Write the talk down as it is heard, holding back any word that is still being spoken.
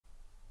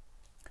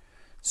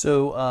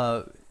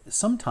So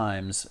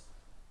sometimes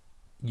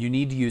you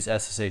need to use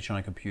SSH on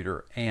a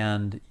computer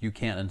and you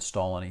can't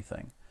install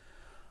anything.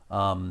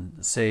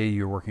 Say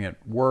you're working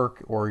at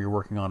work or you're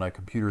working on a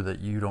computer that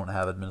you don't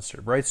have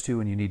administrative rights to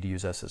and you need to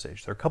use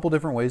SSH. There are a couple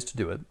different ways to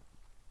do it.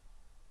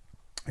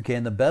 Okay,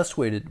 and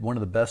one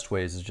of the best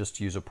ways is just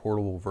to use a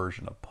portable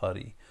version of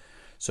Putty.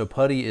 So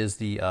Putty is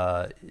the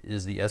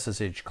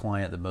SSH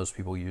client that most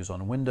people use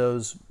on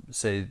Windows.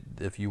 Say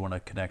if you want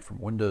to connect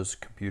from Windows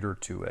computer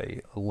to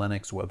a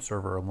Linux web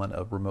server, a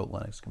remote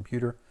Linux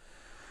computer.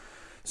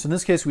 So in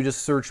this case, we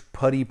just search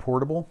Putty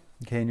Portable.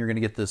 Okay, and you're going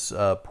to get this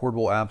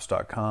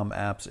portableapps.com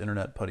apps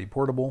internet Putty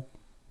Portable.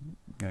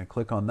 You're going to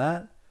click on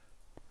that,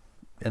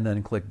 and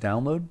then click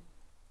download.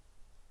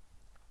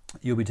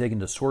 You'll be taken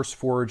to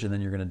SourceForge, and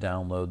then you're going to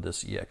download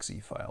this exe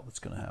file. That's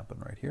going to happen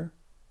right here.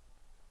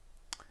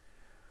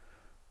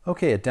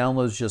 Okay, it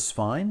downloads just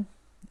fine.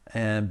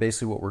 And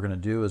basically what we're going to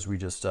do is we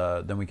just,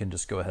 then we can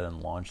just go ahead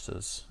and launch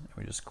this.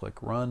 We just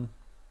click run.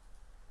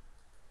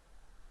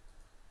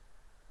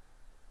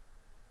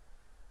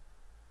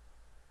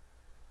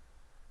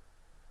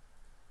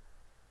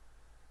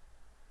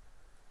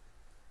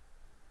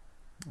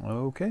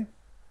 Okay.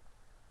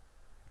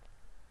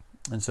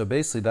 And so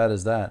basically that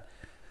is that.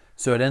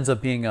 So it ends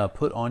up being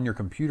put on your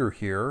computer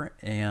here,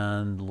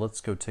 and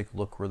let's go take a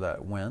look where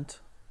that went.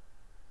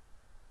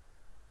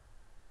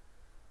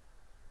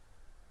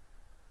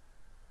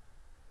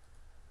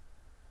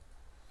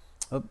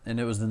 Oh, and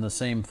it was in the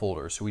same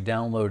folder. So we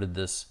downloaded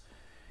this.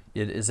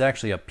 It is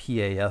actually a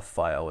PAF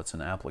file. It's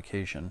an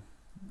application.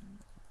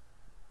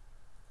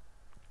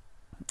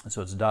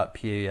 So it's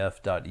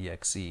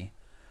 .paf.exe.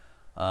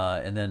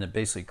 And then it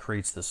basically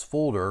creates this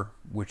folder,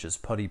 which is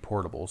Putty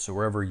Portable. So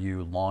wherever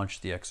you launch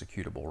the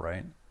executable,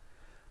 right?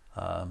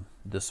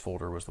 This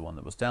folder was the one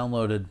that was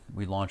downloaded.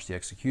 We launched the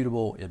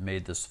executable. It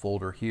made this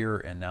folder here,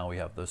 and now we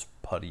have this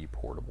Putty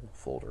Portable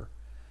folder.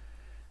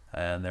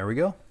 And there we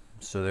go.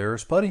 So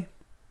there's Putty.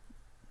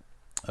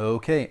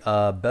 Okay,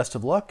 best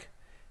of luck,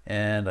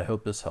 and I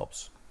hope this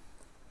helps.